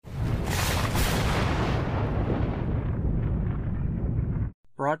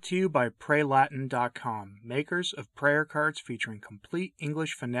Brought to you by PrayLatin.com, makers of prayer cards featuring complete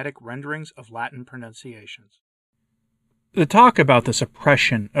English phonetic renderings of Latin pronunciations. The talk about the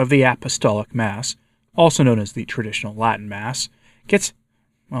suppression of the Apostolic Mass, also known as the traditional Latin Mass, gets,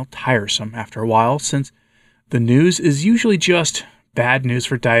 tiresome after a while, since the news is usually just bad news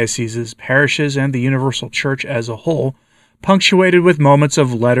for dioceses, parishes, and the universal church as a whole, punctuated with moments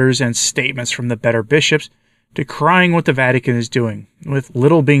of letters and statements from the better bishops decrying what the Vatican is doing, with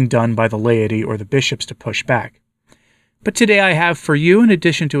little being done by the laity or the bishops to push back. But today I have for you, in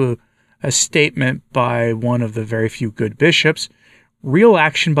addition to a statement by one of the very few good bishops, real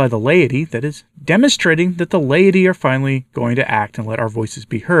action by the laity that is demonstrating that the laity are finally going to act and let our voices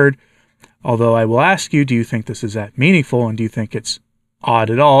be heard. Although I will ask you, do you think this is that meaningful, and do you think it's odd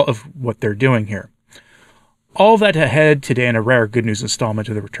at all of what they're doing here? All that ahead today in a rare good news installment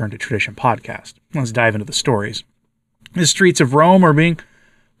of the Return to Tradition podcast. Let's dive into the stories. The streets of Rome are being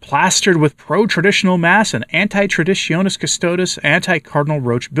plastered with pro-traditional mass and anti-traditionis custodes, anti-Cardinal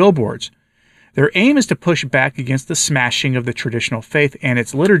Roach billboards. Their aim is to push back against the smashing of the traditional faith and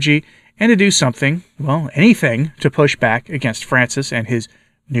its liturgy, and to do something, anything, to push back against Francis and his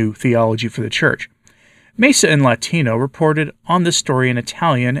new theology for the Church. Mesa in Latino reported on this story in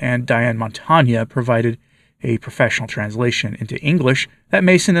Italian, and Diane Montagna provided a professional translation into English that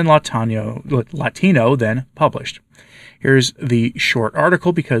Mason in Latino then published. Here's the short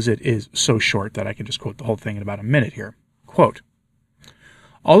article, because it is so short that I can just quote the whole thing in about a minute here. Quote,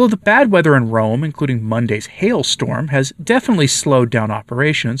 "Although the bad weather in Rome, including Monday's hailstorm, has definitely slowed down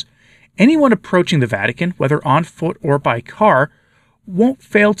operations, anyone approaching the Vatican, whether on foot or by car, won't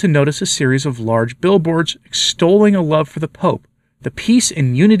fail to notice a series of large billboards extolling a love for the Pope, the peace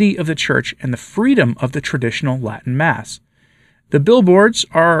and unity of the Church, and the freedom of the traditional Latin Mass. The billboards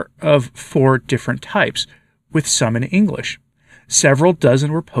are of 4 different types, with some in English. Several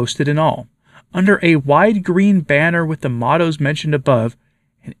dozen were posted in all. Under a wide green banner with the mottos mentioned above,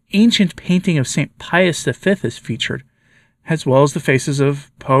 an ancient painting of St. Pius V is featured, as well as the faces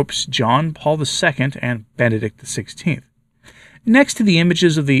of Popes John Paul II and Benedict XVI. Next to the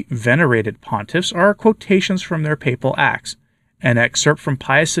images of the venerated pontiffs are quotations from their papal acts, an excerpt from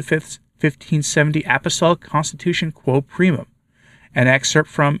Pius V's 1570 Apostolic Constitution Quo Primum, an excerpt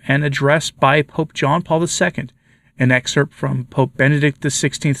from an address by Pope John Paul II, an excerpt from Pope Benedict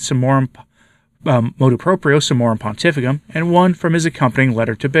XVI Summorum Motu Proprio Summorum Pontificum, and one from his accompanying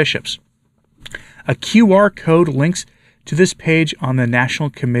letter to bishops. A QR code links to this page on the National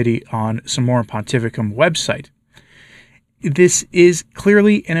Committee on Summorum Pontificum website. This is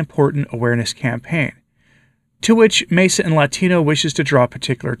clearly an important awareness campaign, to which Mesa in Latino wishes to draw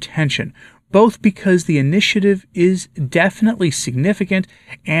particular attention, both because the initiative is definitely significant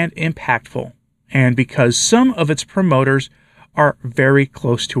and impactful, and because some of its promoters are very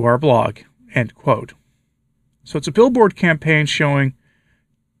close to our blog." End quote. So it's a billboard campaign showing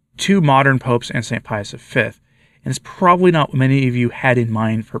 2 modern popes and St. Pius V, and it's probably not what many of you had in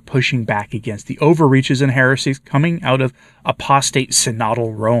mind for pushing back against the overreaches and heresies coming out of apostate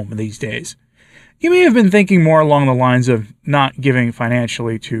synodal Rome these days. You may have been thinking more along the lines of not giving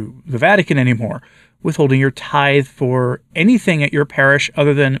financially to the Vatican anymore, withholding your tithe for anything at your parish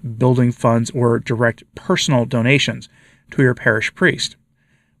other than building funds or direct personal donations to your parish priest.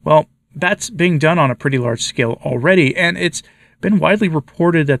 Well, that's being done on a pretty large scale already, and it's been widely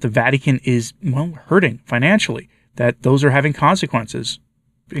reported that the Vatican is, hurting financially, that those are having consequences,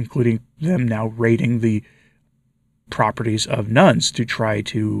 including them now raiding the properties of nuns to try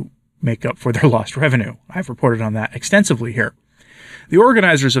to make up for their lost revenue. I've reported on that extensively here. The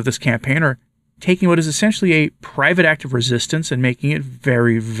organizers of this campaign are taking what is essentially a private act of resistance and making it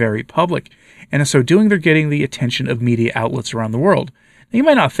very, very public. And in so doing, they're getting the attention of media outlets around the world. Now, you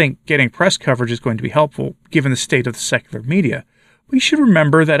might not think getting press coverage is going to be helpful, given the state of the secular media. But you should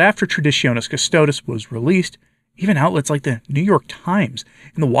remember that after Traditionis Custodes was released, even outlets like the New York Times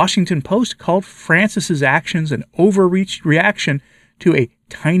and the Washington Post called Francis's actions an overreach reaction to a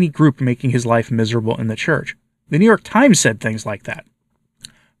tiny group making his life miserable in the Church. The New York Times said things like that.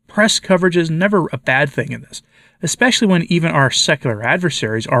 Press coverage is never a bad thing in this, especially when even our secular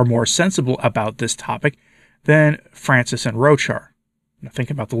adversaries are more sensible about this topic than Francis and Roach are. Now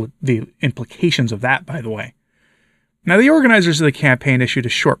think about the implications of that, by the way. Now, the organizers of the campaign issued a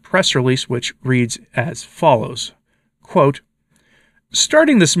short press release which reads as follows, quote,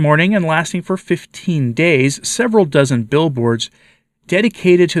 "Starting this morning and lasting for 15 days, several dozen billboards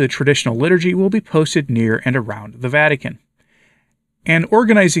dedicated to the traditional liturgy will be posted near and around the Vatican. An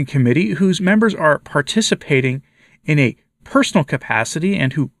organizing committee whose members are participating in a personal capacity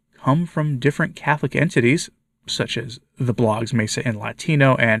and who come from different Catholic entities, such as the blogs Mesa in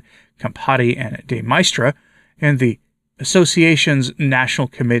Latino and Campati and De Maestra, and the Association's National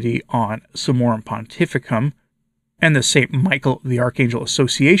Committee on Summorum Pontificum, and the St. Michael the Archangel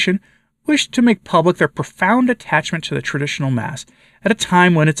Association, wished to make public their profound attachment to the traditional Mass at a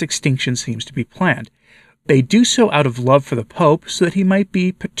time when its extinction seems to be planned. They do so out of love for the Pope, so that he might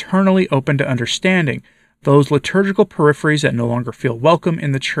be paternally open to understanding those liturgical peripheries that no longer feel welcome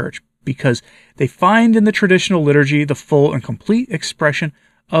in the Church, because they find in the traditional liturgy the full and complete expression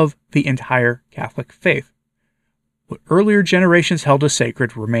of the entire Catholic faith. What earlier generations held as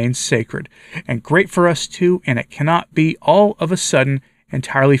sacred remains sacred, and great for us too, and it cannot be all of a sudden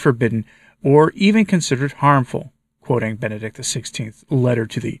entirely forbidden or even considered harmful, quoting Benedict XVI's letter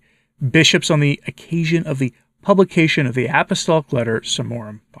to the bishops on the occasion of the publication of the Apostolic Letter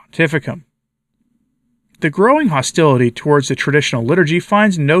Summorum Pontificum. The growing hostility towards the traditional liturgy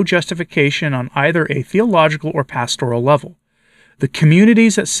finds no justification on either a theological or pastoral level. The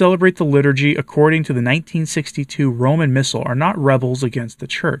communities that celebrate the liturgy according to the 1962 Roman Missal are not rebels against the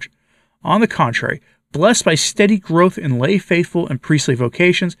Church. On the contrary, blessed by steady growth in lay faithful and priestly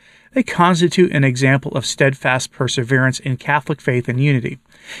vocations, they constitute an example of steadfast perseverance in Catholic faith and unity,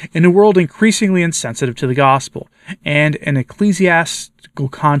 in a world increasingly insensitive to the gospel, and an ecclesiastical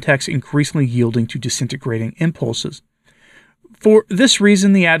context increasingly yielding to disintegrating impulses. For this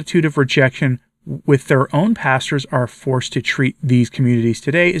reason, the attitude of rejection with their own pastors are forced to treat these communities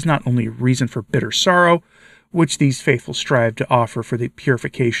today is not only a reason for bitter sorrow, which these faithful strive to offer for the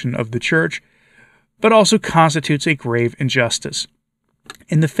purification of the Church, but also constitutes a grave injustice.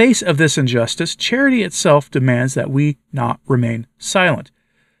 In the face of this injustice, charity itself demands that we not remain silent.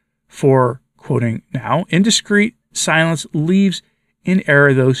 For, quoting now, indiscreet silence leaves in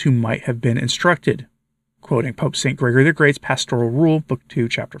error those who might have been instructed, quoting Pope St. Gregory the Great's Pastoral Rule, Book 2,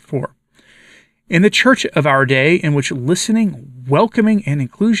 Chapter 4. In the Church of our day, in which listening, welcoming, and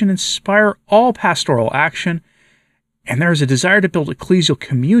inclusion inspire all pastoral action, and there is a desire to build ecclesial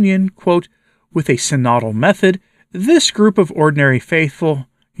communion, quote, with a synodal method, this group of ordinary faithful,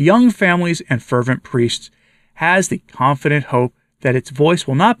 young families, and fervent priests has the confident hope that its voice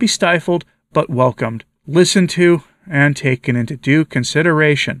will not be stifled, but welcomed, listened to, and taken into due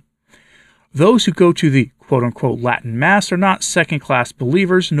consideration. Those who go to the quote-unquote Latin Mass are not second-class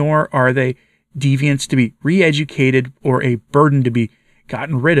believers, nor are they deviants to be re-educated or a burden to be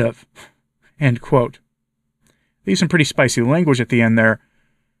gotten rid of. End quote. They use some pretty spicy language at the end there.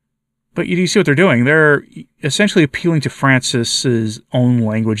 But you see what they're doing. They're essentially appealing to Francis's own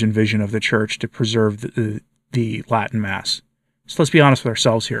language and vision of the Church to preserve the Latin Mass. So let's be honest with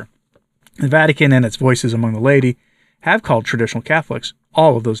ourselves here. The Vatican and its voices among the laity have called traditional Catholics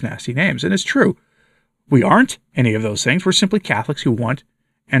all of those nasty names. And it's true. We aren't any of those things. We're simply Catholics who want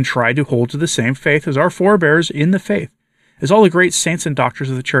and try to hold to the same faith as our forebears in the faith, as all the great saints and doctors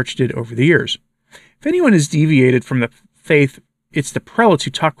of the Church did over the years. If anyone has deviated from the faith, it's the prelates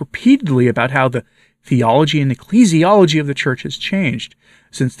who talk repeatedly about how the theology and ecclesiology of the Church has changed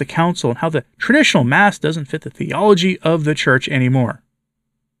since the Council and how the traditional Mass doesn't fit the theology of the Church anymore.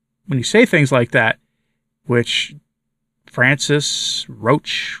 When you say things like that, which Francis,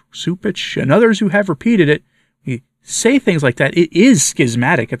 Roche, Supich, and others who have repeated it, you say things like that, it is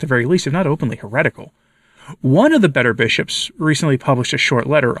schismatic at the very least, if not openly heretical. One of the better bishops recently published a short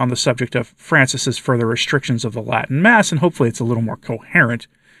letter on the subject of Francis's further restrictions of the Latin Mass, and hopefully it's a little more coherent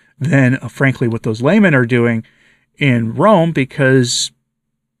than, frankly, what those laymen are doing in Rome, because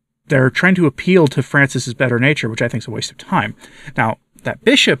they're trying to appeal to Francis's better nature, which I think is a waste of time. Now, that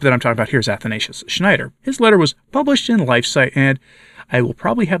bishop that I'm talking about here is Athanasius Schneider. His letter was published in LifeSite, and I will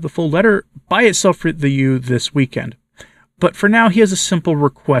probably have the full letter by itself for you this weekend. But for now, he has a simple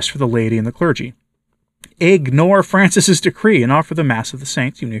request for the laity and the clergy. Ignore Francis's decree and offer the Mass of the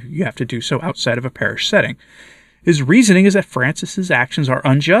Saints, even if you have to do so outside of a parish setting. His reasoning is that Francis's actions are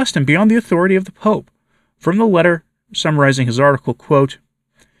unjust and beyond the authority of the Pope. From the letter summarizing his article, quote,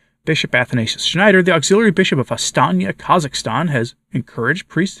 Bishop Athanasius Schneider, the auxiliary bishop of Astana, Kazakhstan, has encouraged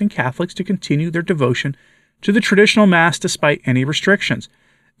priests and Catholics to continue their devotion to the traditional Mass despite any restrictions,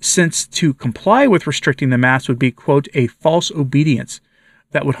 since to comply with restricting the Mass would be, quote, a false obedience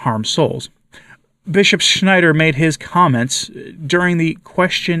that would harm souls. Bishop Schneider made his comments during the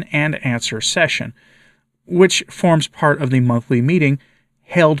question and answer session, which forms part of the monthly meeting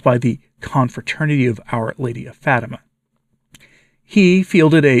held by the Confraternity of Our Lady of Fatima. He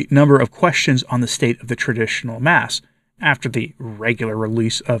fielded a number of questions on the state of the traditional Mass after the regular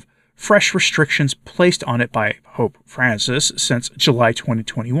release of fresh restrictions placed on it by Pope Francis since July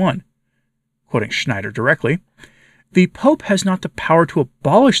 2021. Quoting Schneider directly, "The Pope has not the power to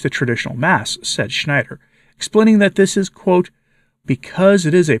abolish the traditional Mass," said Schneider. explaining that this is, quote, because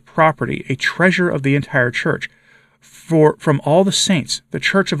it is a property, a treasure of the entire church, from all the saints, the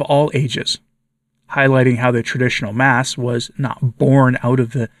church of all ages, highlighting how the traditional Mass was not born out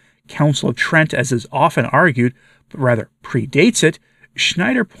of the Council of Trent as is often argued, but rather predates it.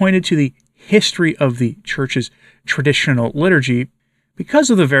 Schneider pointed to the history of the church's traditional liturgy because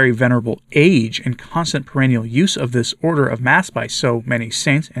of the very venerable age and constant perennial use of this order of Mass by so many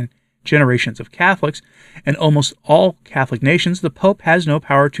saints and generations of Catholics, and almost all Catholic nations. The Pope has no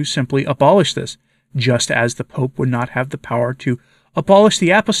power to simply abolish this, just as the Pope would not have the power to abolish the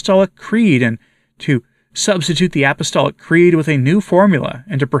Apostolic Creed and to substitute the Apostolic Creed with a new formula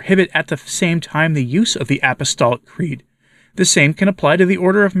and to prohibit at the same time the use of the Apostolic Creed. The same can apply to the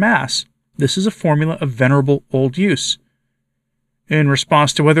order of Mass. This is a formula of venerable old use. In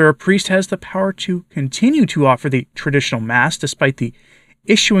response to whether a priest has the power to continue to offer the traditional Mass despite the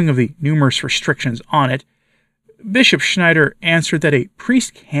issuing of the numerous restrictions on it, Bishop Schneider answered that a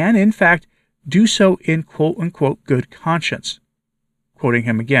priest can, in fact, do so in quote-unquote good conscience. Quoting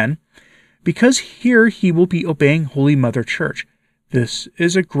him again, because here he will be obeying Holy Mother Church. This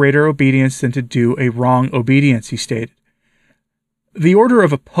is a greater obedience than to do a wrong obedience, he stated. The order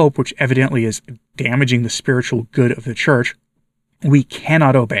of a pope, which evidently is damaging the spiritual good of the church, we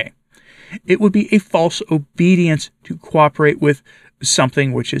cannot obey. It would be a false obedience to cooperate with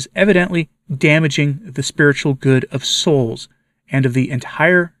something which is evidently damaging the spiritual good of souls and of the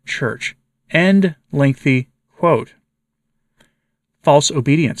entire church. End lengthy quote. False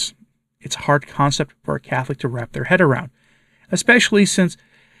obedience. It's a hard concept for a Catholic to wrap their head around, especially since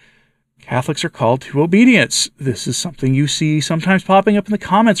Catholics are called to obedience. This is something you see sometimes popping up in the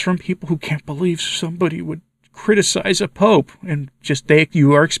comments from people who can't believe somebody would criticize a pope and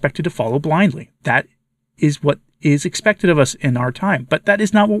you are expected to follow blindly. That is what is expected of us in our time, but that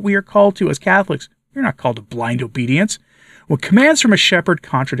is not what we are called to as Catholics. We're not called to blind obedience. When commands from a shepherd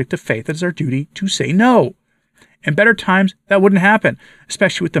contradict the faith, it is our duty to say no. In better times, that wouldn't happen,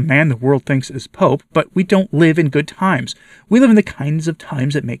 especially with the man the world thinks is Pope, but we don't live in good times. We live in the kinds of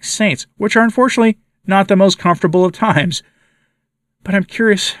times that make saints, which are unfortunately not the most comfortable of times. But I'm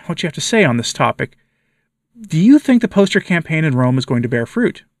curious what you have to say on this topic. Do you think the poster campaign in Rome is going to bear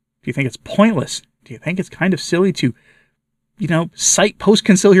fruit? Do you think it's pointless? Do you think it's kind of silly to, cite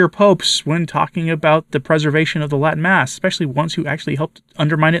post-conciliar popes when talking about the preservation of the Latin Mass, especially ones who actually helped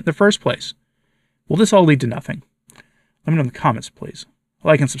undermine it in the first place? Will this all lead to nothing? Let me know in the comments, please.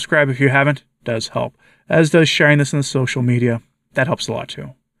 Like and subscribe if you haven't. It does help. As does sharing this on the social media. That helps a lot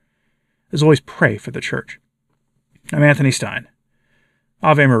too. As always, pray for the church. I'm Anthony Stein.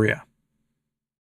 Ave Maria.